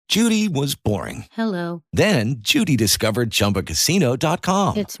Judy was boring. Hello. Then Judy discovered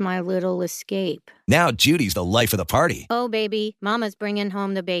ChumbaCasino.com. It's my little escape. Now Judy's the life of the party. Oh, baby, mama's bringing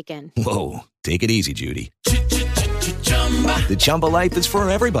home the bacon. Whoa, take it easy, Judy. The Chumba life is for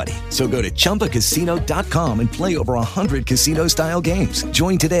everybody. So go to ChumbaCasino.com and play over 100 casino-style games.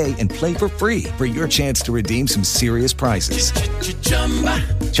 Join today and play for free for your chance to redeem some serious prizes.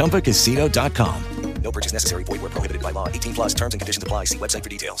 ChumbaCasino.com. No purchase necessary. Void where prohibited by law. 18 plus terms and conditions apply. See website for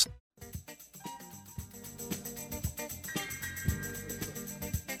details.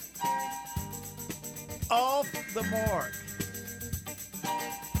 Off the mark.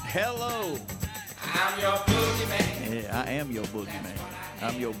 Hello. I'm your boogeyman. Yeah, I am your boogeyman.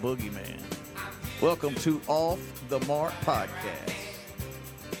 I'm your boogeyman. Welcome to Off the Mark Podcast.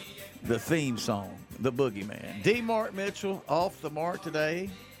 The theme song, The Boogeyman. D. Mark Mitchell, Off the Mark today.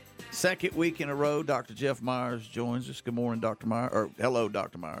 Second week in a row, Dr. Jeff Myers joins us. Good morning, Dr. Myers. Or hello,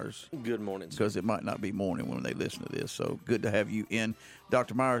 Dr. Myers. Good morning, sir. Because it might not be morning when they listen to this, so good to have you in.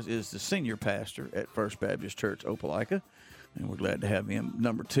 Dr. Myers is the senior pastor at First Baptist Church, Opelika, and we're glad to have him.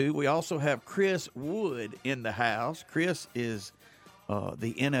 Number two, we also have Chris Wood in the house. Chris is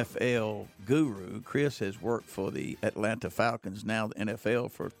the NFL guru. Chris has worked for the Atlanta Falcons, now the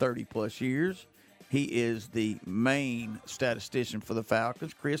NFL, for 30-plus years. He is the main statistician for the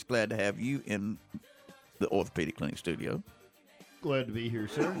Falcons. Chris, glad to have you in the Orthopedic Clinic studio. Glad to be here,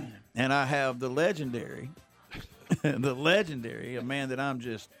 sir. And I have the legendary, a man that I'm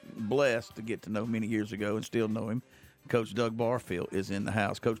just blessed to get to know many years ago and still know him. Coach Doug Barfield is in the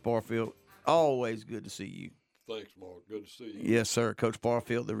house. Coach Barfield, always good to see you. Thanks, Mark. Good to see you. Yes, sir. Coach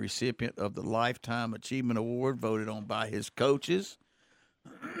Barfield, the recipient of the Lifetime Achievement Award, voted on by his coaches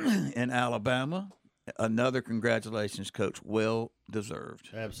in Alabama. Another congratulations, Coach. Well deserved.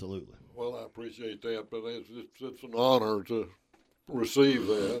 Absolutely. Well, I appreciate that, but it's an honor to receive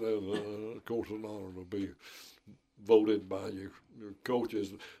that, and of course, an honor to be voted by your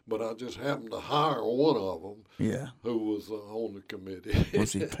coaches. But I just happened to hire one of them. Yeah. Who was on the committee.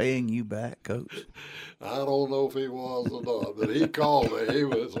 Was he paying you back, Coach? I don't know if he was or not, but he called me. He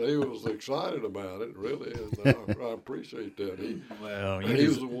was excited about it, really, and I appreciate that. He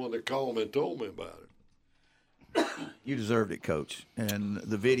was the one that called me and told me about it. You deserved it, Coach. And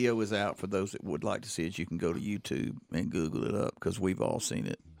the video is out for those that would like to see it. You can go to YouTube and Google it up because we've all seen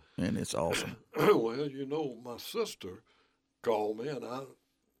it, and it's awesome. Well, my sister called me, and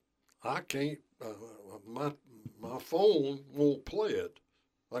I can't. My phone won't play it.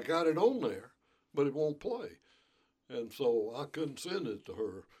 I got it on there, but it won't play, and so I couldn't send it to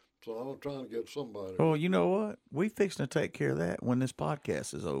her. So I'm trying to get somebody. Oh, you know what? We fixing to take care of that when this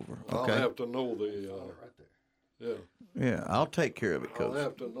podcast is over. Okay. I'll have to know the. Right there. Yeah. Yeah, I'll take care of it, Coach. I'll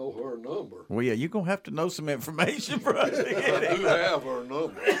have to know her number. Well, yeah, you're going to have to know some information for us to get it. I do have her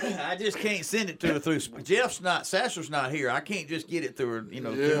number. I just can't send it to her through. Sasser's not here. I can't just get it through her,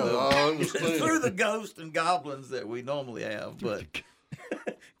 I understand. through the ghosts and goblins that we normally have. But,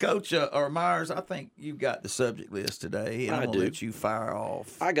 Coach Myers, I think you've got the subject list today. And I'm going to let you fire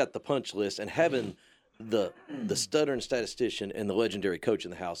off. I got the punch list, and having the stuttering statistician and the legendary coach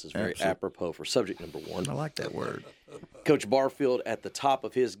in the house is very apropos for subject number one. I like that word. Coach Barfield at the top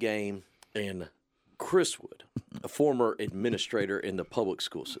of his game, and Chris Wood, a former administrator in the public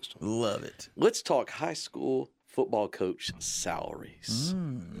school system. Love it. Let's talk high school football coach salaries.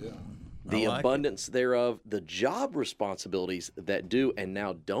 The abundance thereof, the job responsibilities that do and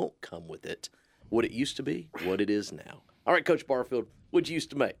now don't come with it, what it used to be, what it is now. All right, Coach Barfield, what'd you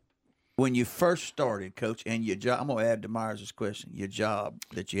used to make? When you first started, Coach, and your job, I'm going to add to Myers' question, your job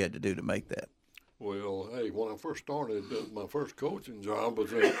that you had to do to make that. Well, hey, when I first started, my first coaching job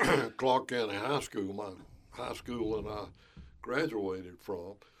was at Clark County High School, my high school that I graduated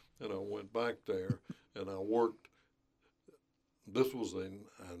from, and I went back there, and I worked. This was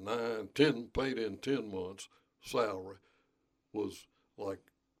paid in 10 months. Salary was like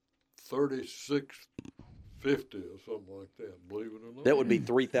 $36.50 or something like that. Believe it or not. That would be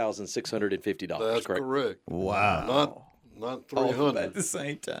 $3,650. That's correct. Wow. Not 300 at the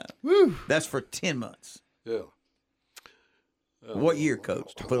same time. Woo. That's for 10 months. Yeah. What year,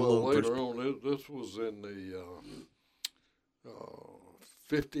 Coach? To put a little later on, this was in the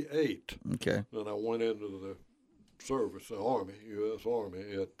 58. Okay. Then I went into the service, the Army, U.S. Army,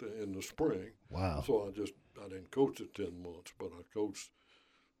 in the spring. Wow. So I didn't coach it 10 months, but I coached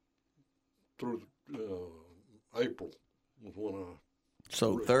through April was when I.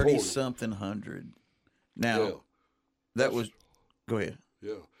 So 30-something hundred. Now, yeah. Go ahead.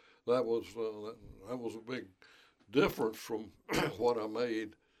 Yeah, that was a big difference from what I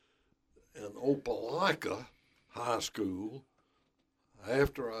made in Opelika High School.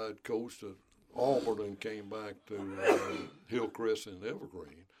 after I had coached at Auburn and came back to Hillcrest and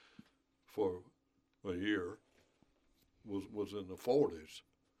Evergreen for a year, was in the 40s,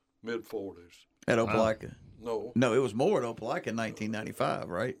 mid-40s. At Opelika? No, it was more at Opelika in 1995,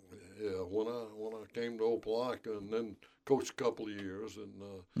 right? Yeah, when I came to Opelika and then coached a couple of years,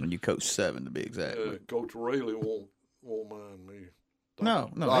 and you coached 7 to be exact. Coach Rayleigh won't mind me. No,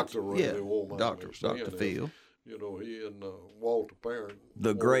 Dr. Rayleigh won't mind Dr. me saying Dr. it. Field. You know, he and Walter Parent.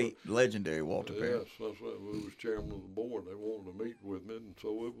 The great, legendary Walter Parent. Yes, that's right. Who was chairman of the board. They wanted to meet with me, and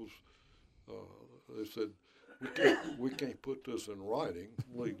so it was. They said, "We can't put this in writing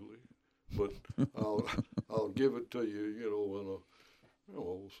legally, but I'll give it to you.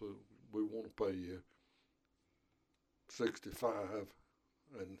 So we want to pay you $65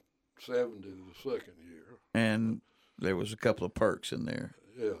 and $70 the second year." And there was a couple of perks in there.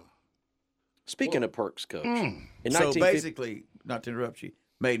 Yeah. Speaking of perks, Coach. So basically, not to interrupt you,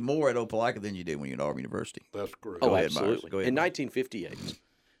 made more at Opelika than you did when you were at Auburn University. That's correct. Oh, Go ahead, absolutely. Myers. Go ahead. In 1958,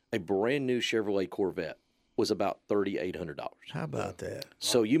 a brand new Chevrolet Corvette was about $3,800. How about that?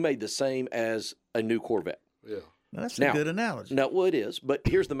 So you made the same as a new Corvette. Yeah. That's Now- a good analogy. No, well, it is, but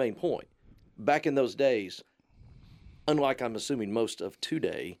here's the main point. Back in those days, unlike I'm assuming most of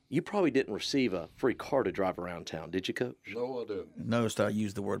today, you probably didn't receive a free car to drive around town, did you, Coach? No, I didn't. Noticed I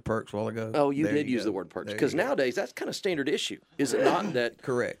used the word perks a while ago. Oh, you There did use go. the word perks. There Because you go. nowadays, that's kind of standard issue, is it not? That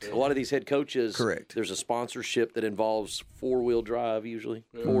Correct. a lot of these head coaches, Correct. there's a sponsorship that involves 4-wheel drive usually,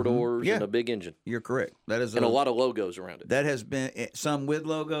 4 doors, Yeah. and a big engine, You're correct. That is and a lot of logos around it. That has been some with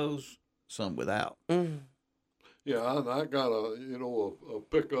logos, some without. Yeah, I got a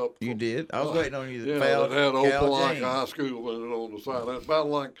pickup. You did. I was waiting on you. Yeah, Cal- that had Cal Opelika James. High School with it on the side. That's about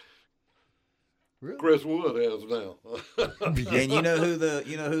like Really? Chris Wood has now. And you know who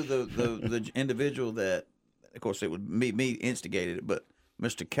the individual that, of course, it would me instigated it, but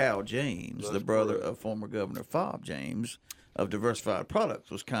Mr. Cal James, the That's brother correct. of former Governor Fob James of Diversified Products,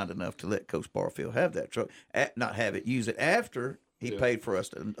 was kind enough to let Coach Barfield have that truck, use it after he Yeah. paid for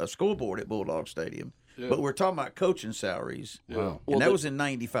us a scoreboard at Bulldog Stadium. Yeah. But we're talking about coaching salaries. Yeah. And Well, that was in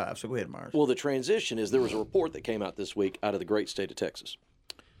 95. So go ahead, Myers. Well, the transition is there was a report that came out this week out of the great state of Texas.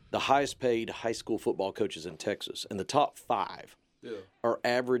 The highest paid high school football coaches in Texas, and the top 5 Yeah. are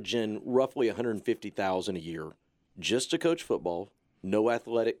averaging roughly $150,000 a year just to coach football, no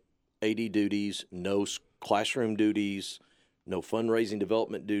athletic AD duties, no classroom duties, no fundraising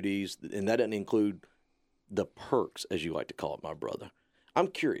development duties, and that doesn't include the perks, as you like to call it, my brother. I'm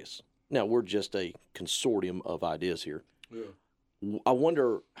curious. Now, we're just a consortium of ideas here. Yeah. I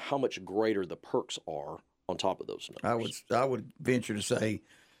wonder how much greater the perks are on top of those numbers. I would venture to say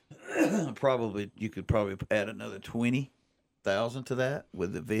you could probably add another 20,000 to that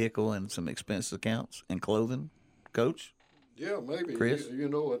with the vehicle and some expense accounts and clothing. Coach, Yeah, maybe. Chris? At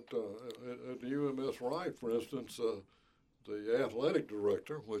the UMS Wright, for instance, the athletic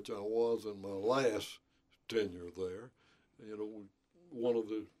director, which I was in my last tenure there, one of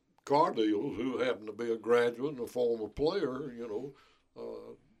the car dealers who happened to be a graduate and a former player,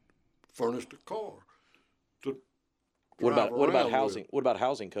 furnished a car to What drive about around housing? with. What about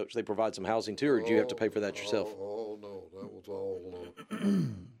housing, Coach? They provide some housing too, or do you have to pay for that yourself? Oh no, that was all.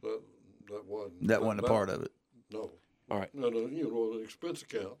 That wasn't. that wasn't a part of it. No. All right. No, an expense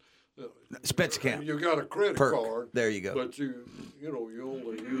account. Expense account. You got a credit Perk. card. There you go. But you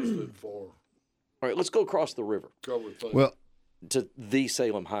only used it for All right, let's go across the river cover things. Well, to the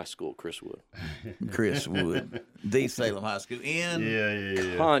Salem High School, Chris Wood, Chris Wood, the Salem High School in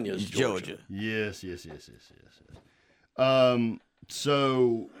yeah. Conyers, Georgia. Yes.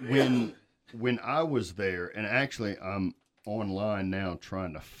 So when I was there, and actually I'm online now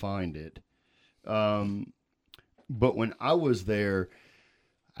trying to find it. But when I was there,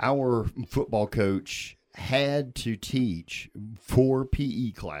 our football coach had to teach 4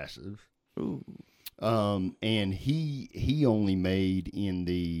 PE classes. Ooh. And he only made in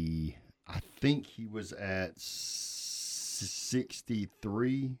the, I think he was at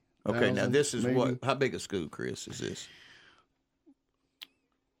 63. Okay, now this is what? How big a school, Chris? Is this?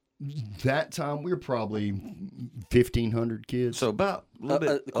 That time we were probably 1,500 kids. So about a little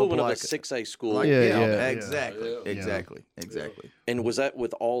bit equivalent of a Opelika. 6A school. Like, Yeah. exactly, Yeah. exactly. And was that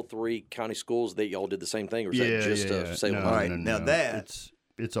with all 3 county schools that y'all did the same thing, or is that just Salem? No, All right, no, now no. that-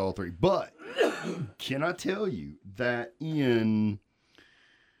 it's all 3. But can I tell you that we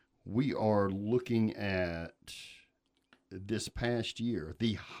are looking at this past year,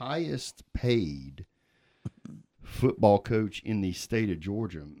 the highest paid football coach in the state of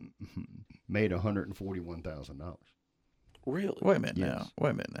Georgia made $141,000. Really? Wait a minute Yes. now.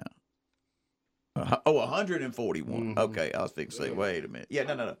 Wait a minute now. 141. Okay, I was thinking, say, wait a minute. Yeah,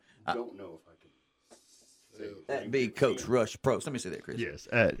 no. I don't know if I can. That'd be Coach Rush Probst. Let me say that, Chris. Yes.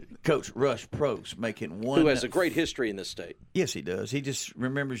 Coach Rush Probst making one. Who has a great history in this state. Yes, he does. He just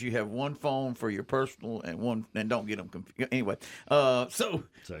remembers you have one phone for your personal and one, and don't get them confused. Anyway, so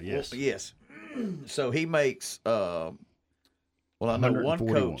yes. yes. So he makes. Well, I know one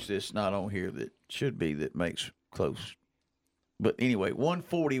 141. coach that's not on here that should be that makes close. But anyway,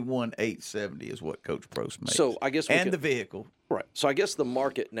 141,870 is what Coach Probst makes. So I guess the vehicle. Right. So I guess the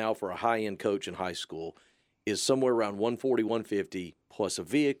market now for a high-end coach in high school is somewhere around 140, 150 plus a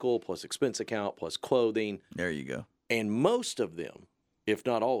vehicle, plus expense account, plus clothing. There you go. And most of them, if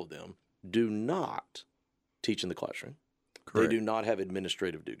not all of them, do not teach in the classroom. Correct. They do not have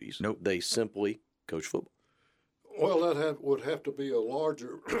administrative duties. Nope. They simply coach football. Well, that would have to be a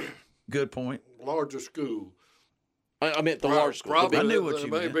larger school. I meant the large school. Probably I knew what you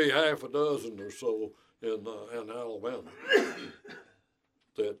there meant. may be half a dozen or so in Alabama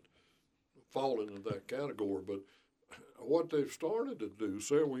that fall into that category. But what they've started to do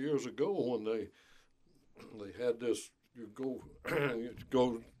several years ago, when they had this, you go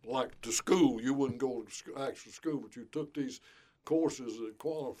like to school. You wouldn't go to actual school, but you took these courses that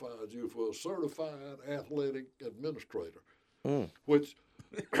qualified you for a certified athletic administrator, which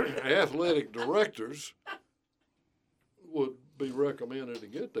athletic directors would be recommended to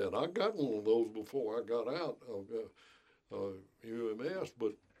get that. I got one of those before I got out of UMS,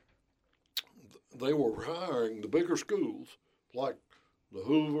 but they were hiring the bigger schools like the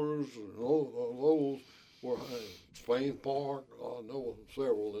Hoovers and all those were hiring. Spain Park, I know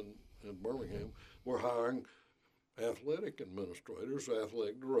several in Birmingham, were hiring athletic administrators,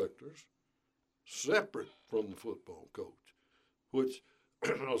 athletic directors, separate from the football coach, which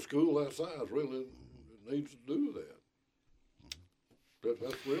a school that size really needs to do that.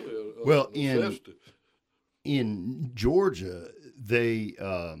 That's really a necessity. In Georgia, they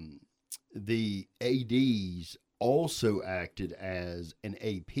the ADs also acted as an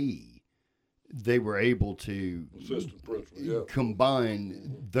AP. They were able to Assistant principal,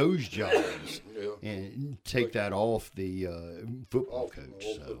 combine those jobs Yeah. and take that off the football Off coach.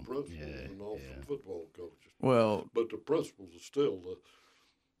 the principals and off the football coaches. Well, But the principals are still the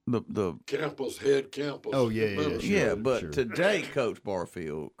the head campus. Oh, yeah. yeah, but sure. today, Coach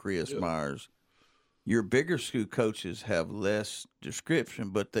Barfield, Chris Myers, your bigger school coaches have less description,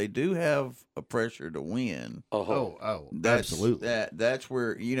 but they do have a pressure to win. Absolutely. That's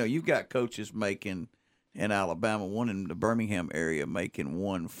where you've got coaches making in Alabama, one in the Birmingham area making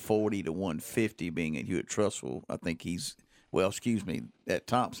 140 to 150, being at Hewitt-Trussville. I think at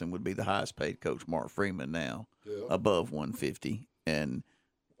Thompson would be the highest paid coach, Mark Freeman now, above 150, and.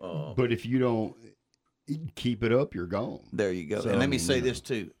 But if you don't keep it up, you're gone. There you go. So, and let me say this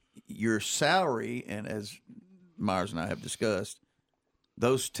too. Your salary, and as Myers and I have discussed,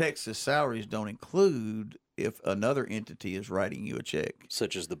 those Texas salaries don't include if another entity is writing you a check.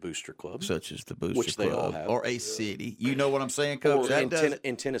 Such as the Booster Club. Which they all have. Or a city. You know what I'm saying, Coach? Or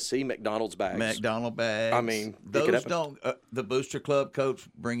in Tennessee, McDonald's bags. McDonald bags. I mean, those don't. The Booster Club coach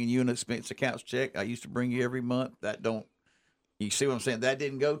bringing you an expense accounts check. I used to bring you every month. That don't. You see what I'm saying? That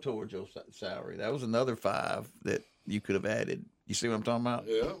didn't go towards your salary. That was another $5 that you could have added. You see what I'm talking about?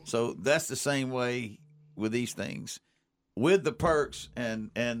 Yeah. So that's the same way with these things, with the perks and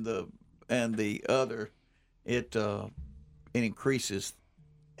the other, it increases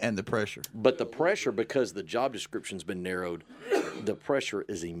and the pressure. But the pressure, because the job description's been narrowed, the pressure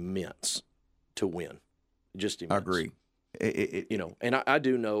is immense to win. Just immense. I agree. And I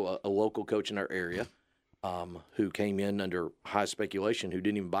do know a local coach in our area. Who came in under high speculation, who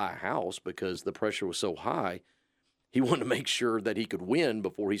didn't even buy a house because the pressure was so high. He wanted to make sure that he could win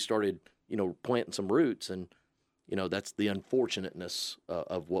before he started, planting some roots. And, that's the unfortunateness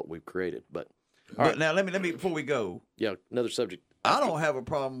of what we've created. But now let me before we go. Yeah, another subject. I don't have a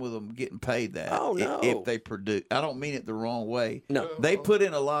problem with them getting paid that. Oh, no. If they produce, I don't mean it the wrong way. No, they put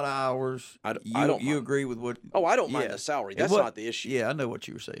in a lot of hours. I don't. You agree with what? Oh, I don't mind the salary. That's not the issue. Yeah, I know what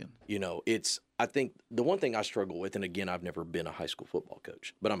you were saying. I think the one thing I struggle with, and again, I've never been a high school football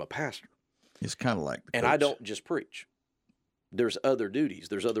coach, but I'm a pastor. It's kind of like, and I don't just preach. There's other duties.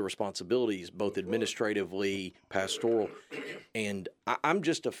 There's other responsibilities, both administratively, pastoral, and I'm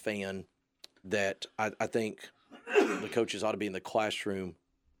just a fan that I think the coaches ought to be in the classroom,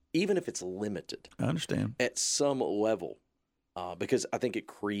 even if it's limited. I understand. At some level, because I think it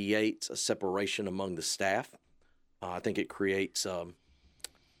creates a separation among the staff. I think it creates,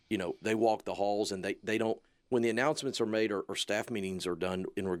 they walk the halls and they don't, when the announcements are made or staff meetings are done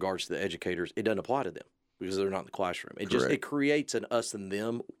in regards to the educators, it doesn't apply to them. because they're not in the classroom. It creates an us and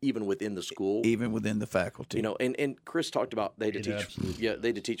them even within the school, even within the faculty. You know, and Chris talked about they had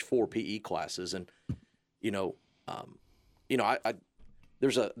to teach 4 PE classes, and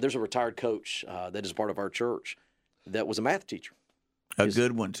there's a retired coach that is part of our church that was a math teacher. A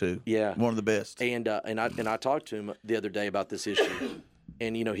good one too. Yeah, one of the best. And I talked to him the other day about this issue,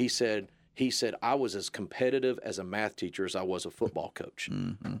 and he said I was as competitive as a math teacher as I was a football coach.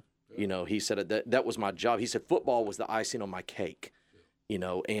 Mm-hmm. You know, he said that was my job. He said football was the icing on my cake. You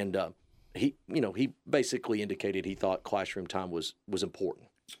know, and he basically indicated he thought classroom time was important.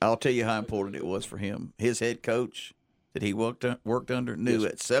 I'll tell you how important it was for him. His head coach that he worked under knew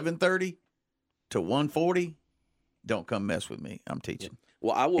at 7:30 to 1:40, don't come mess with me. I'm teaching. Yeah.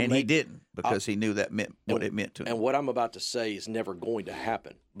 Well, I will, and he didn't because he knew that meant what it meant to him. And what I'm about to say is never going to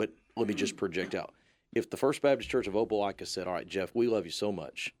happen. But let me just project out. If the First Baptist Church of Opelika said, "All right, Jeff, we love you so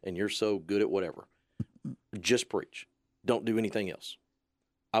much, and you're so good at whatever, just preach. Don't do anything else,"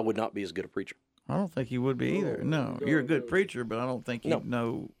 I would not be as good a preacher. I don't think you would be either. No, you're a good preacher, but I don't think you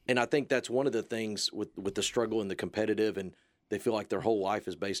know. And I think that's one of the things with the struggle and the competitive, and they feel like their whole life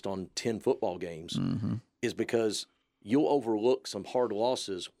is based on 10 football games, is because you'll overlook some hard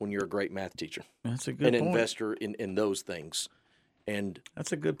losses when you're a great math teacher. That's a good point. An investor in those things. And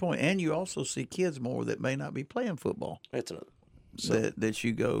that's a good point. And you also see kids more that may not be playing football. That's another. That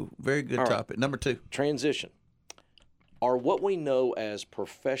you go, very good topic. Right. Number 2. Transition. Are what we know as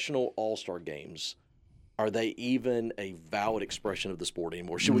professional all-star games, are they even a valid expression of the sport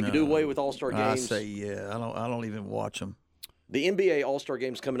anymore? Should we do away with all-star games? I say yeah. I don't even watch them. The NBA all-star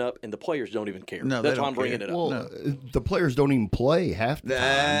game's coming up, and the players don't even care. No, that's why I'm bringing it up. Well, the players don't even play half the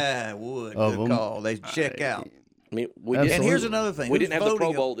time. Good call. They check out. I mean, and here's another thing. We didn't have the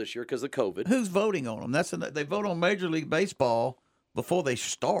Pro Bowl this year because of COVID. Who's voting on them? They vote on Major League Baseball before they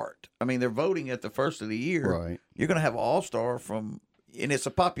start. I mean, they're voting at the first of the year. Right. You're going to have an all-star and it's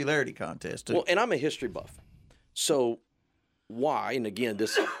a popularity contest, too. Well, and I'm a history buff. So why, and again,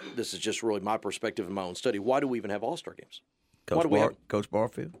 this is just really my perspective and my own study, why do we even have all-star games? Coach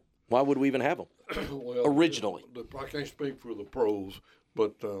Barfield? Why would we even have them originally? I can't speak for the pros,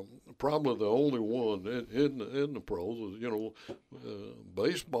 but probably the only one in the pros is,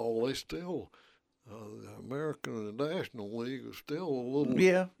 baseball, they still – the American and National League is still a little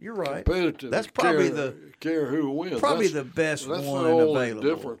you're right. competitive. That's probably care who wins. Probably the best one available. That's the only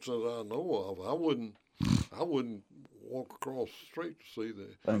difference that I know of. I wouldn't walk across the street to see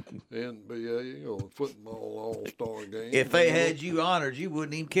the NBA football all-star game. If they had you honored, you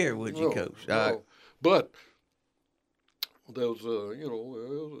wouldn't even care, would you, Coach? No. But there's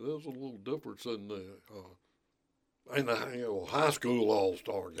there's a little difference in the. High school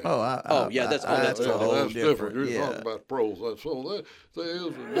all-star game. That's a whole different. You're yeah. talking about pros. So there is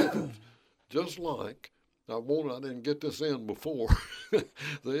a difference. Just like I didn't get this in before.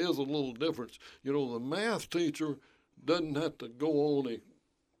 There is a little difference. The math teacher doesn't have to go on a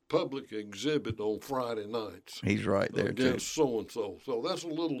public exhibit on Friday nights. He's right there against so and so. So that's a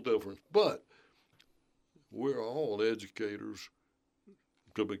little difference. But we're all educators.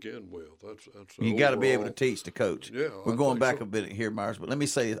 To begin with, that's you got to be able to teach the coach. Yeah, we're going back a bit here, Myers, but let me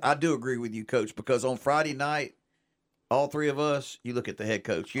say this: I do agree with you, Coach, because on Friday night, all three of us, you look at the head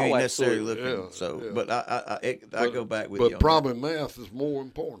coach. You ain't necessarily looking. But I go back with you. But probably math is more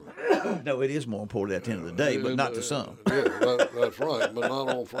important. No, it is more important at the end of the day, but not to some. Yeah, that's right, but not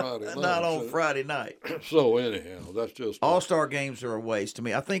on Friday night. Not on Friday night. So anyhow, that's just all-star games are a waste to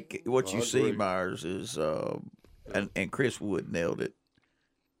me. I think what you see, Myers, is and Chris Wood nailed it.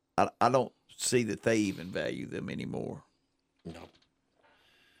 I don't see that they even value them anymore. No.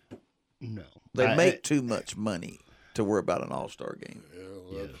 They make too much money to worry about an all-star game.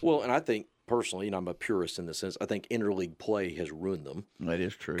 Yeah, well, and I think personally, I'm a purist in the sense, I think interleague play has ruined them. That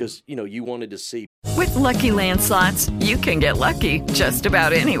is true. Because, you wanted to see. With Lucky Land Slots, you can get lucky just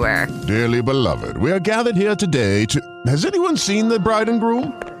about anywhere. Dearly beloved, we are gathered here today to... Has anyone seen the bride and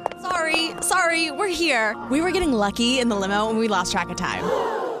groom? Sorry, we're here. We were getting lucky in the limo and we lost track of time.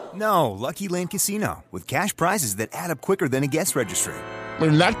 No, Lucky Land Casino, with cash prizes that add up quicker than a guest registry.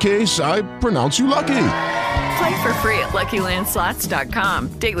 In that case, I pronounce you lucky. Play for free at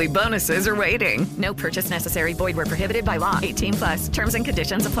LuckyLandSlots.com. Daily bonuses are waiting. No purchase necessary. Void where prohibited by law. 18+. Terms and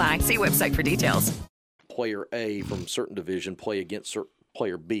conditions apply. See website for details. Player A from certain division play against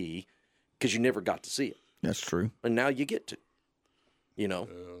player B because you never got to see it. That's true. And now you get to.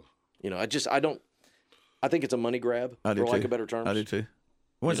 I think it's a money grab, for lack of better terms. I do too.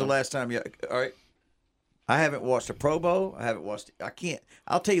 When's the last time all right. I haven't watched a Pro Bowl. I haven't watched. I can't.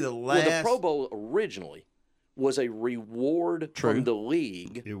 I'll tell you the last. Well, the Pro Bowl originally was a reward from the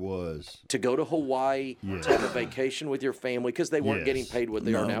league. It was. To go to Hawaii, to have a vacation with your family, because they weren't getting paid what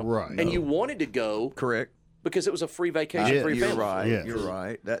they are now. Right. And you wanted to go. Correct. Because it was a free vacation for your family. Right. Yes. You're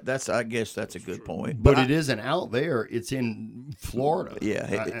right. That's. I guess that's a good point. But it isn't out there. It's in Florida.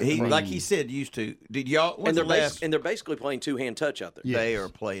 Yeah. He like he said, used to. Did y'all? And they're basically playing 2-hand touch out there. Yes. They are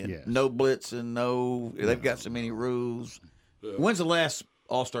playing Yes. no blitzing, no. They've got so many rules. When's the last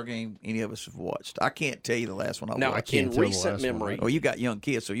All-Star game any of us have watched? I can't tell you the last one I Now, watched. in recent memory, you got young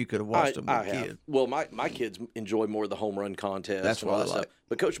kids, so you could have watched them with kids. Well, my kids enjoy more of the home run contest. That's and all what I that like. stuff.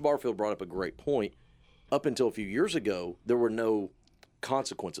 But Coach Barfield brought up a great point. Up until a few years ago, there were no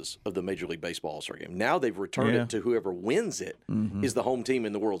consequences of the Major League Baseball All-Star Game. Now they've returned it to whoever wins it is the home team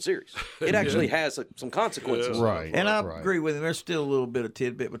in the World Series. It actually has some consequences. Right. And I agree with him. There's still a little bit of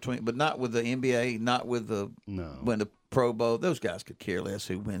tidbit between, but not with the NBA, not with the when the Pro Bowl. Those guys could care less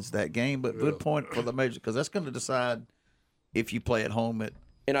who wins that game. But good point for the major, because that's going to decide if you play at home at.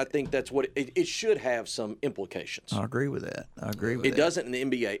 And I think that's what it should have some implications. I agree with that. It doesn't in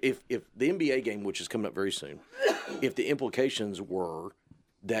the NBA. If the NBA game, which is coming up very soon, if the implications were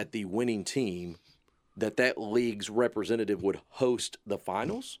that the winning team, that league's representative would host the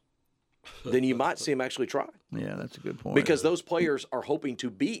finals, then you might see them actually try. Yeah, that's a good point. Because those players are hoping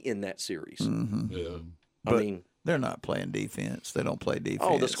to be in that series. Mm-hmm. Yeah. I mean, they're not playing defense. They don't play defense.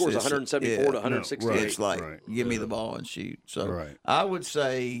 Oh, the score's 174 to 168. It's like, give me the ball and shoot. So I would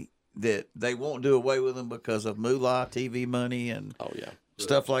say that they won't do away with them because of moolah, TV money, and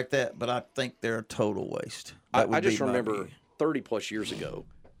stuff like that. But I think they're a total waste. I just remember 30-plus years ago,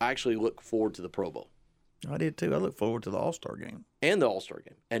 I actually looked forward to the Pro Bowl. I did, too. I look forward to the All-Star game. And the All-Star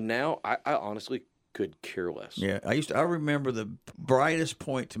game. And now I honestly could care less. Yeah, I remember the brightest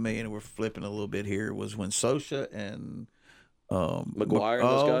point to me, and we're flipping a little bit here, was when Sosa and McGuire and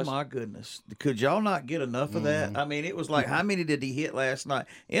those guys? Oh, my goodness. Could y'all not get enough of that? I mean, it was like, how many did he hit last night?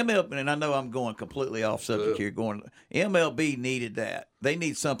 MLB, and I know I'm going completely off subject here, MLB needed that. They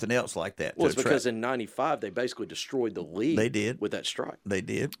need something else like that. Well, it's because in 95, they basically destroyed the league. They did. With that strike. They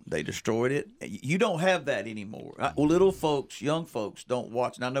did. They destroyed it. You don't have that anymore. Little folks, young folks don't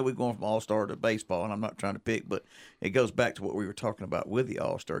watch. And I know we're going from All-Star to baseball, and I'm not trying to pick, but it goes back to what we were talking about with the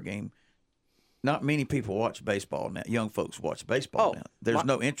All-Star game. Not many people watch baseball now. Young folks watch baseball now. There's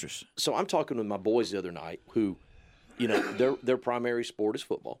no interest. So I'm talking with my boys the other night who, their primary sport is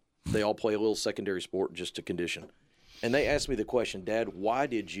football. They all play a little secondary sport just to condition. And they asked me the question, Dad, why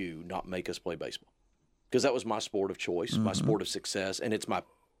did you not make us play baseball? Because that was my sport of choice, my sport of success, and it's my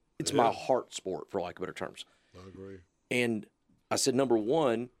heart sport, for lack of better terms. I agree. And I said, number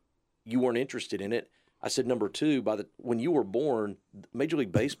one, you weren't interested in it. I said, number two, when you were born, Major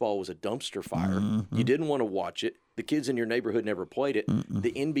League Baseball was a dumpster fire. You didn't want to watch it. The kids in your neighborhood never played it.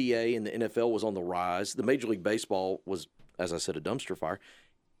 The NBA and the NFL was on the rise. The Major League Baseball was, as I said, a dumpster fire.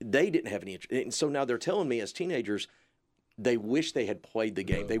 They didn't have any interest. And so now they're telling me as teenagers, they wish they had played the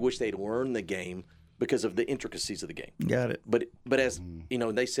game. They wish they had learned the game because of the intricacies of the game. Got it. But as,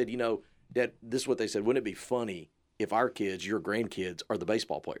 they said, Dad, this is what they said. Wouldn't it be funny if our kids, your grandkids, are the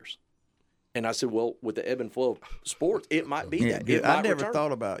baseball players? And I said, well, with the ebb and flow of sports, it might be that. I never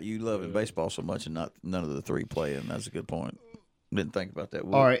thought about you loving baseball so much and none of the three playing. That's a good point. Didn't think about that.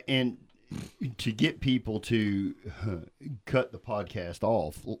 All right, and to get people to cut the podcast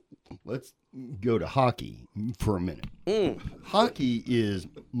off, let's go to hockey for a minute. Hockey is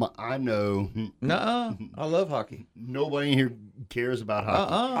I know. Nuh-uh. I love hockey. Nobody here cares about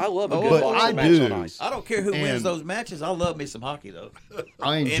hockey. I love a good boxing match on ice. I don't care who wins those matches. I love me some hockey, though.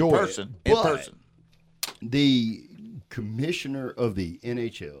 I enjoy it. In person. The commissioner of the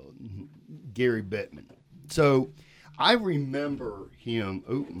NHL, Gary Bettman. So I remember him.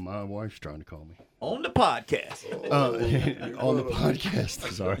 Oh, my wife's trying to call me. On the podcast. On the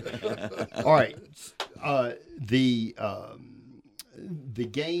podcast. Sorry. All right. The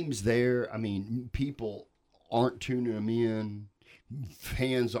games there, I mean, people aren't tuning them in.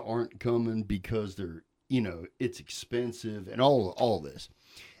 Fans aren't coming because they're, it's expensive and all this.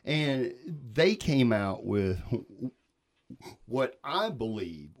 And they came out with what I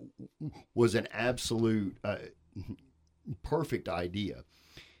believe was an absolute perfect idea.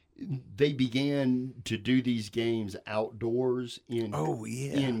 They began to do these games outdoors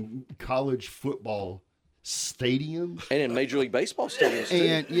in college football stadiums and in Major League Baseball stadiums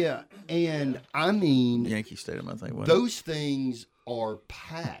too. And I mean Yankee Stadium, I think. Those things are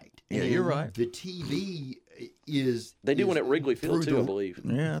packed. Yeah, you're right. The TV is they do one at Wrigley Field too, I believe.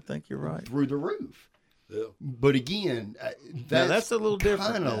 Yeah, I think you're right. Through the roof. Yeah. But again, that's a little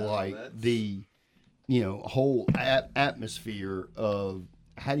different. Kind of like the whole atmosphere of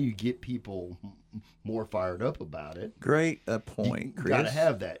how do you get people more fired up about it. Great point, Chris. Got to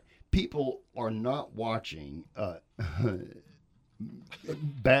have that. People are not watching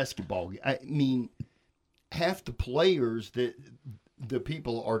basketball. I mean, half the players that the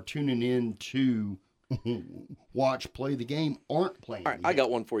people are tuning in to watch play the game aren't playing. All right, I got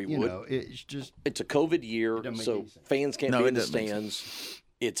one for you, You Wood. know, it's just It's a COVID year, doesn't make so any sense. fans can't No, be it in the doesn't make stands.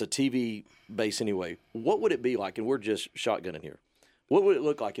 It's a TV base anyway. What would it be like, and we're just shotgunning here, what would it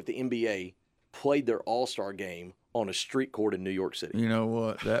look like if the NBA played their All-Star game on a street court in New York City? You know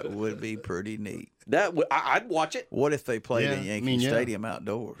what? That would be pretty neat. I'd watch it. What if they played Yeah, in I Yankee mean, yeah. Stadium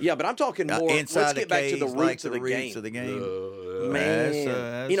outdoors? Yeah, but I'm talking more. Inside Let's the get back to the caves, roots like of the roots game. of the game. Man,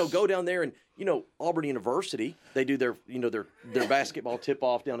 That's- go down there and Auburn University. They do their their basketball tip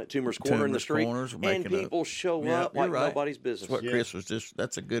off down at Toomer's Corner in the Toomer's street, Corners, and making people show Yeah, up you're like right. nobody's business. That's what Chris was just.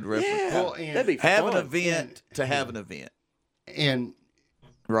 That's a good reference. Yeah, Well, and- that'd be Have fun. an event to have an event, and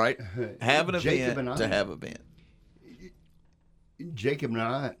right? Have an Jacob event and to I- have an event. Jacob and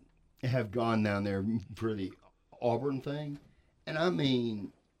I have gone down there for the Auburn thing, and I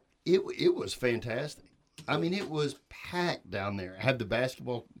mean, it was fantastic. I mean, it was packed down there. Had the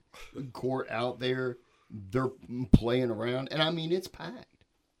basketball court out there, they're playing around, and I mean, it's packed.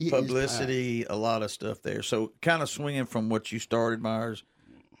 It is Publicity, a lot of stuff there. So, kind of swinging from what you started, Myers.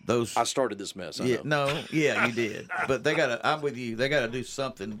 Those I started this mess. I know. you did. But they gotta. I'm with you. They gotta do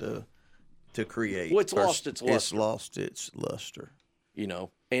something to create. Well, it's lost its It's luster. lost its luster.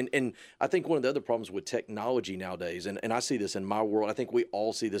 And I think one of the other problems with technology nowadays, and I see this in my world, I think we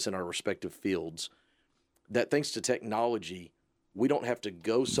all see this in our respective fields, that thanks to technology, we don't have to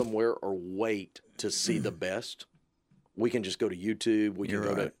go somewhere or wait to see the best. We can just go to YouTube. We can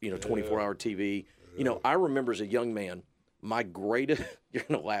You're go right. to 24-hour TV. I remember as a young man, my greatest you're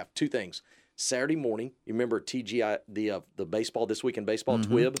gonna laugh. Two things. Saturday morning, you remember TGI the baseball This Week in Baseball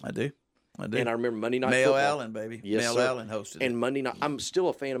Twib? I do. And I remember Monday Night Mel Football. Allen, baby. Yes, Mel sir. Allen hosted it. And Monday night, I'm still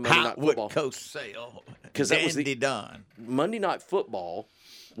a fan of Monday Night Hotwood Football. Coast Sale. Because that was Dandy Don. Monday Night Football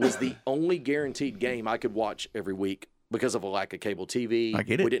was the only guaranteed game I could watch every week because of a lack of cable TV. I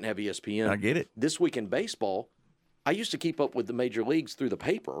get it. We didn't have ESPN. I get it. This Week in Baseball, I used to keep up with the major leagues through the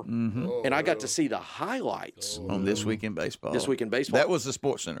paper, and I got to see the highlights On This Week in Baseball. This Week in Baseball. That was the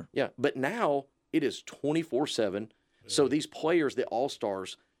Sports Center. Yeah, but now it is 24/7. So these players, the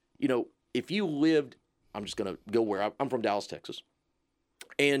All-Stars, if you lived, I'm just going to go where I'm from, Dallas, Texas,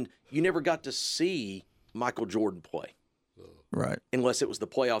 and you never got to see Michael Jordan play. Right. Unless it was the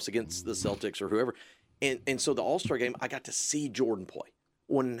playoffs against the Celtics or whoever. And so the All-Star game, I got to see Jordan play.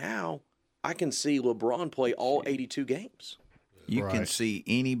 Well, now I can see LeBron play all 82 games. You can see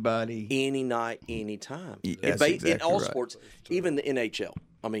anybody. Any night, any time. Yeah, in that's exactly all right. sports, even the NHL.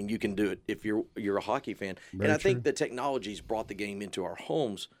 I mean, you can do it if you're a hockey fan. And I think the technology's brought the game into our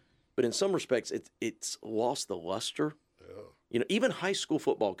homes, but in some respects, it's lost the luster. Yeah. Even high school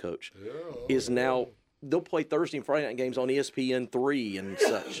football coach is now they'll play Thursday and Friday night games on ESPN3 and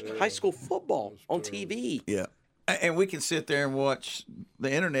such. High school football on TV. Yeah. And we can sit there and watch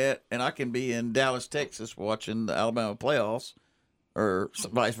the internet, and I can be in Dallas, Texas, watching the Alabama playoffs, or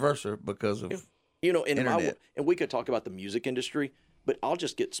vice versa, because of internet. And we could talk about the music industry, but I'll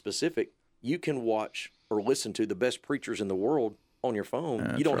just get specific. You can watch or listen to the best preachers in the world on your phone.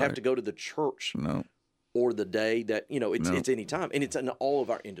 That's You don't have right. to go to the church No, or the day that it's No. it's any time, and it's in all of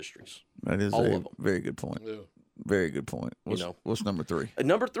our industries. that is All a of 'em. very good point. Yeah. Very good point. What's number 3?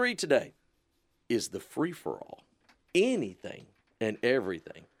 Number 3 today is the free for all, anything and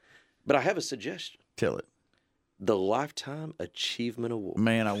everything. But I have a suggestion: Tell it. the Lifetime Achievement Award.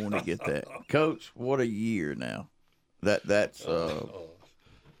 Man, I want to get that. Coach, what a year now. That's what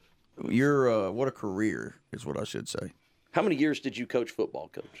a career is what I should say. How many years did you coach football,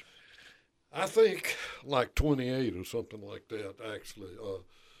 Coach? I think like 28 or something like that, actually.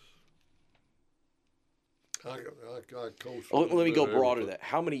 I coached. Let me go there, broader but- than that.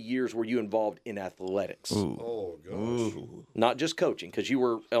 How many years were you involved in athletics? Oh, gosh. Not just coaching, because you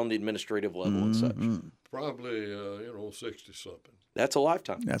were on the administrative level and such. Probably, 60-something. That's a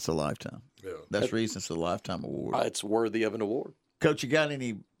lifetime. That's a lifetime. Yeah. That's the reason it's a lifetime award. It's worthy of an award. Coach, you got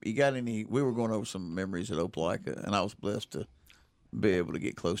any? We were going over some memories at Opelika, and I was blessed to be able to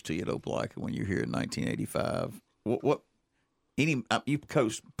get close to you at Opelika when you were here in 1985. You've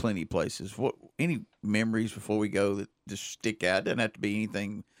coached plenty of places. Any memories before we go that just stick out? It doesn't have to be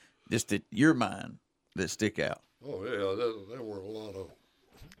anything, just that your mind that stick out. Oh, yeah, there were a lot of,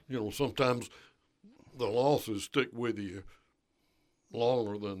 sometimes the losses stick with you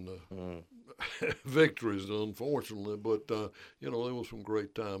longer than the victories, unfortunately. But, there were some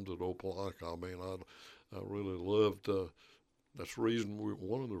great times at Opelika. I mean, I really loved that's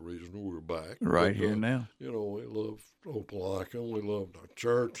one of the reasons we were back. Right here now. You know, we love Opelika, and we loved our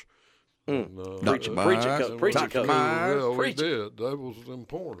church. Preach it, Coach. Yeah, we Preach it. did. That was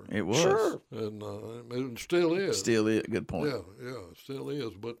important. It was. Sure. And it still is. Still is. Good point. Yeah, it still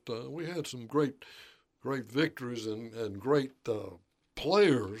is. But we had some great victories and great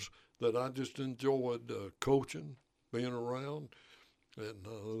players that I just enjoyed coaching, being around, and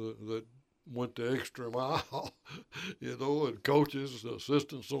that went the extra mile, you know, and coaches,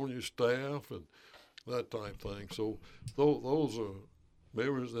 assistants on your staff, and that type of thing. So those are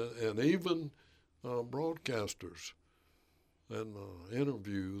memories, and even broadcasters and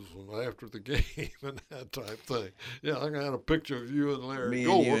interviews and after the game and that type thing. Yeah, I got a picture of you and Larry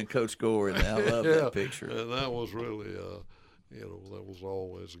Gore. Me and you and Coach Gore, and I love that picture. And that was really, you know, that was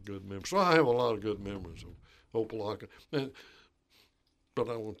always a good memory. So I have a lot of good memories of Opelika. But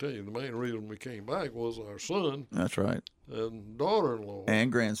I will tell you, the main reason we came back was our son. That's right. And daughter-in-law.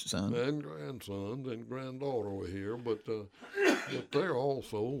 And grandson. And grandsons and granddaughter were here. But they're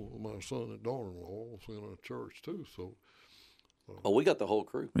also, my son and daughter-in-law, was in our church too. So. Oh, we got the whole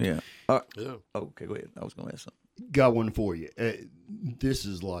crew. Yeah. Yeah. Okay, go ahead. I was going to ask something. Got one for you. This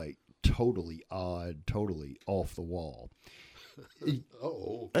is like totally odd, totally off the wall.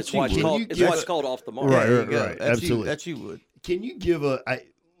 That's why it's called Off the Mark. Right. Absolutely. That you would. Can you give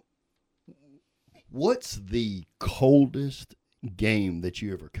what's the coldest game that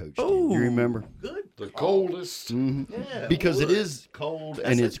you ever coached in? Do you remember? Good. The coldest? Mm-hmm. Yeah, because it is cold,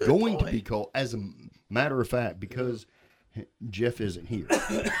 and it's going to be cold. As a matter of fact, because Jeff isn't here.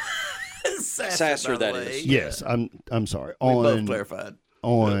 Sasser, that is. Yes, I'm sorry. We both clarified.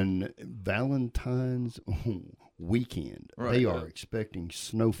 On Valentine's weekend, Right, they are expecting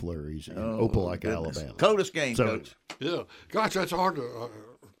snow flurries in Opelika, Alabama. Coldest game, Coach. Yeah. Gosh, that's hard to,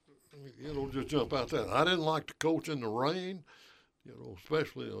 just jump out there. I didn't like to coach in the rain,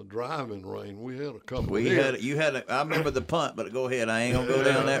 especially driving rain. We had a couple I remember the punt, but go ahead. I ain't going to go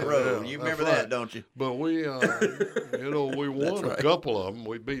down that road. You remember that, don't you? But we, we won a couple of them.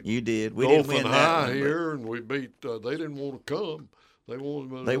 We beat You did. We Dolphin didn't win High that one, here, and we beat, they didn't want to come. They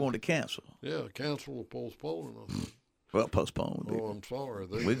wanted to cancel. Yeah, cancel or postpone. Well, postpone. Oh, I'm sorry.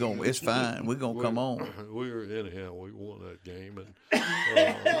 It's fine. We're gonna come on. We won that game, and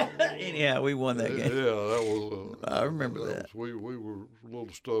we won that game. Yeah, that was. I remember that. We were a little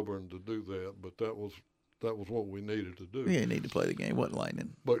stubborn to do that, but that was what we needed to do. Yeah, you need to play the game. It wasn't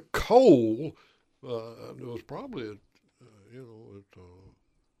lightning. But Cole, it was probably it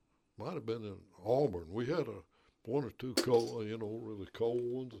might have been in Auburn. We had one or two cold, really cold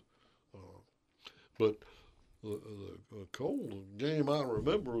ones, but. The cold game I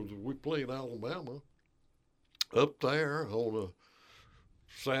remember was we played Alabama up there on a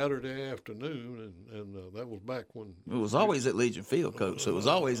Saturday afternoon, and that was back when it was always at Legion Field, Coach. So it was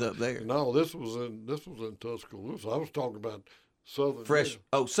always up there. No, this was in Tuscaloosa. I was talking about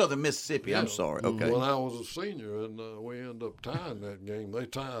Southern Mississippi. Yeah. I'm sorry. Okay. When I was a senior, and we ended up tying that game. They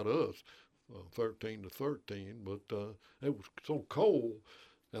tied us 13-13, but it was so cold,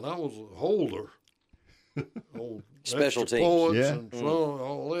 and I was a holder. Special teams, points and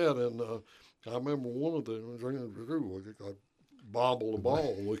all that, and I remember one of them I bobbled the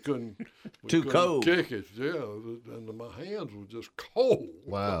ball. We couldn't cold kick it. Yeah, and my hands were just cold.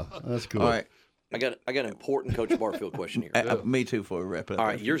 Wow, that's cool. All right, I got an important Coach Barfield question here. Me too. Before we wrap it up. All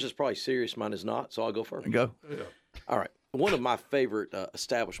right, yours is probably serious. Mine is not. So I'll go first. Go. Yeah. All right. One of my favorite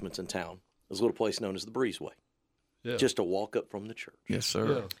establishments in town is a little place known as the Breezeway. Yeah. Just a walk up from the church. Yes,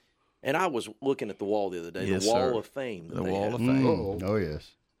 sir. Yeah. And I was looking at the wall the other day, yes, the Wall sir. of Fame. The Wall of Fame. Oh,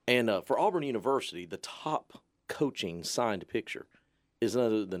 yes. And for Auburn University, the top coaching signed picture is none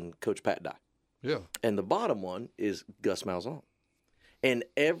other than Coach Pat Dye. Yeah. And the bottom one is Gus Malzahn. And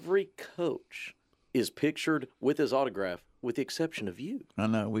every coach is pictured with his autograph, with the exception of you. I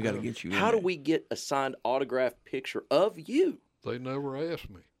know. We got to get you in How there. do we get a signed autograph picture of you? They never asked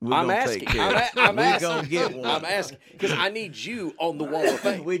me. I'm asking. We're going to get one. I'm asking because I need you on the Wall of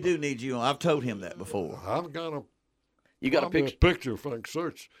Fame. We do need you on. I've told him that before. I've got a. You got a picture? If I can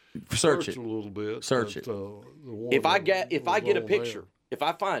search it a little bit. Search it. If I get a picture, if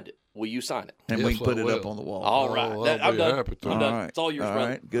I find it, will you sign it? And we can put it up on the wall. All right. I'll be happy to. I'm done. It's all yours, all brother.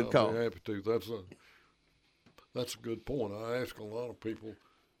 Right. Good call. I'll be happy to. That's a good point. I ask a lot of people.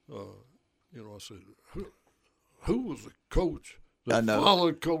 I said, who was the coach that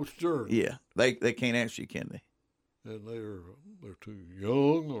followed Coach Jordan? Yeah, they can't answer you, can they? And they're too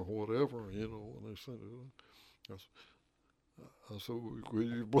young or whatever, and they said, I said, "Would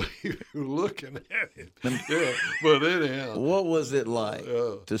you believe you're looking at it?" Yeah, but anyhow. What was it like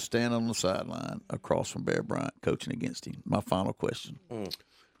to stand on the sideline across from Bear Bryant coaching against him? My final question.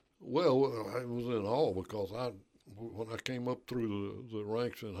 Well, I was in awe because when I came up through the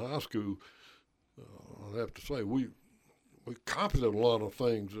ranks in high school, I have to say we copied a lot of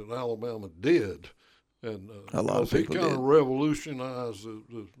things that Alabama did, and a lot of people he kind did. of revolutionized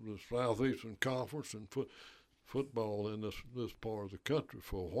the Southeastern Conference and football in this part of the country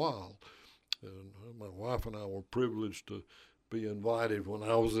for a while. And my wife and I were privileged to be invited when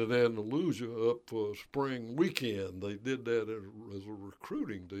I was in Andalusia up for a spring weekend. They did that as a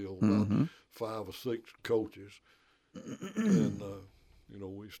recruiting deal, about 5 or 6 coaches. And,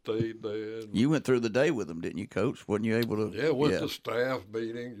 we stayed there. You went through the day with them, didn't you, Coach? Wasn't you able to? Yeah, went to staff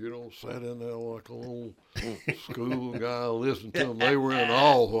meetings, sat in there like a little school guy, listened to them. They were in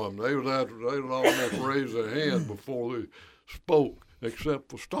awe of them. They would almost raise their hand before they spoke, except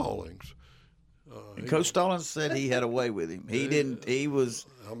for Stallings. Coach Stallings said he had a way with him. He didn't. He was.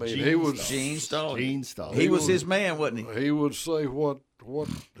 I mean, he was Gene Stallings. Gene Stallings. He was his man, wasn't he? He would say what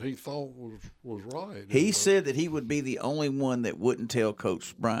he thought was right. He said that he would be the only one that wouldn't tell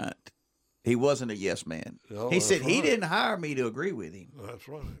Coach Bryant. He wasn't a yes man. No, he said he right. didn't hire me to agree with him. That's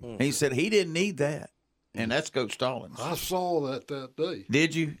right. He said he didn't need that. And that's Coach Stallings. I saw that day.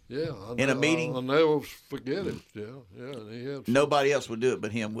 Did you? Yeah. In a meeting? I'll never forget it. Yeah. And he had Nobody else would do it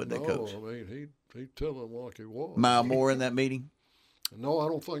but him, would they, Coach? I mean, he'd tell him like he was. Mile Moore in that meeting? No, I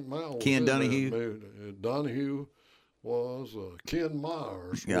don't think Mile was Ken in Donahue? that. Donahue was Ken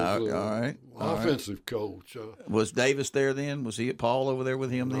Myers. Yeah, was all right. Offensive coach. Was Davis there then? Was he at Paul over there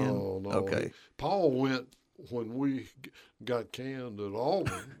with him then? No. Okay. Paul went when we got canned at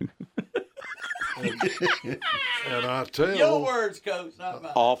Auburn. and I tell Your words, Coach, not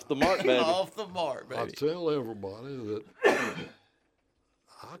mine. Off the mark, baby. Off the mark, baby. I tell everybody that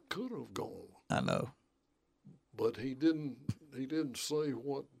I could have gone. I know. But he didn't say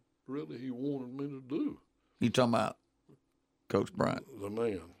what really he wanted me to do. You talking about Coach Bryant? The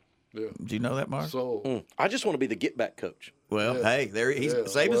man. Yeah. Do you know that, Mark? So I just want to be the get back coach. Well, yeah. hey, there he's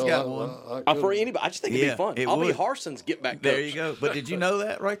Saban's got one. For anybody, I just think it'd be fun. I'll be Harson's get back coach. There you go. But did you know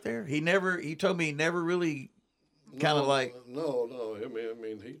that right there? He told me he never really kind of like. No. I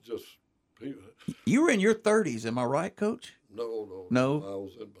mean, he. You were in your 30s, am I right, Coach? No. No? I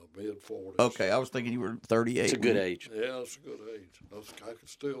was in my mid-40s. Okay, I was thinking you were 38. It's a good age. Yeah, it's a good age. I could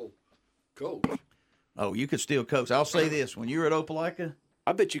still coach. Oh, you could still coach. I'll say this: when you were at Opelika,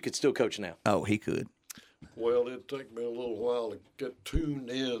 I bet you could still coach now. Oh, he could. Well, it'd take me a little while to get tuned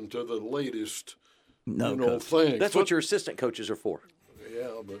in to the latest, Coach. things. That's what your assistant coaches are for.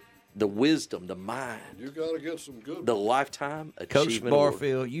 Yeah, but the wisdom, the mind. You got to get some good. The lifetime Coach achievement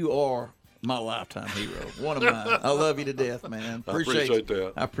Barfield, award. you are my lifetime hero. One of mine. I love you to death, man. I appreciate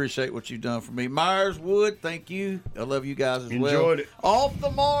that. I appreciate what you've done for me. Myers, Wood, thank you. I love you guys as well. Enjoyed it. Off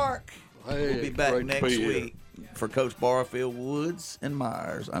the mark. Hey, We'll be back great to next be here. week. For Coach Barfield, Woods, and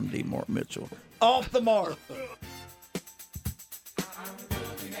Myers, I'm D. Mark Mitchell. Off the mark.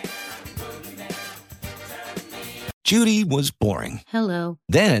 Judy was boring. Hello.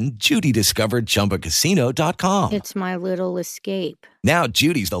 Then Judy discovered ChumbaCasino.com. It's my little escape. Now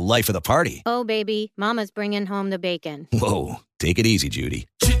Judy's the life of the party. Oh, baby, mama's bringing home the bacon. Whoa, take it easy, Judy.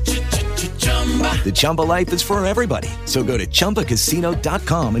 The Chumba life is for everybody. So go to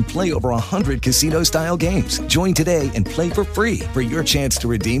ChumbaCasino.com and play over 100 casino-style games. Join today and play for free for your chance to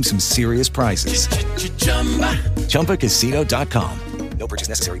redeem some serious prizes. ChumbaCasino.com. No purchase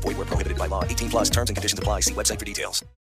necessary. Void where prohibited by law. 18+ terms and conditions apply. See website for details.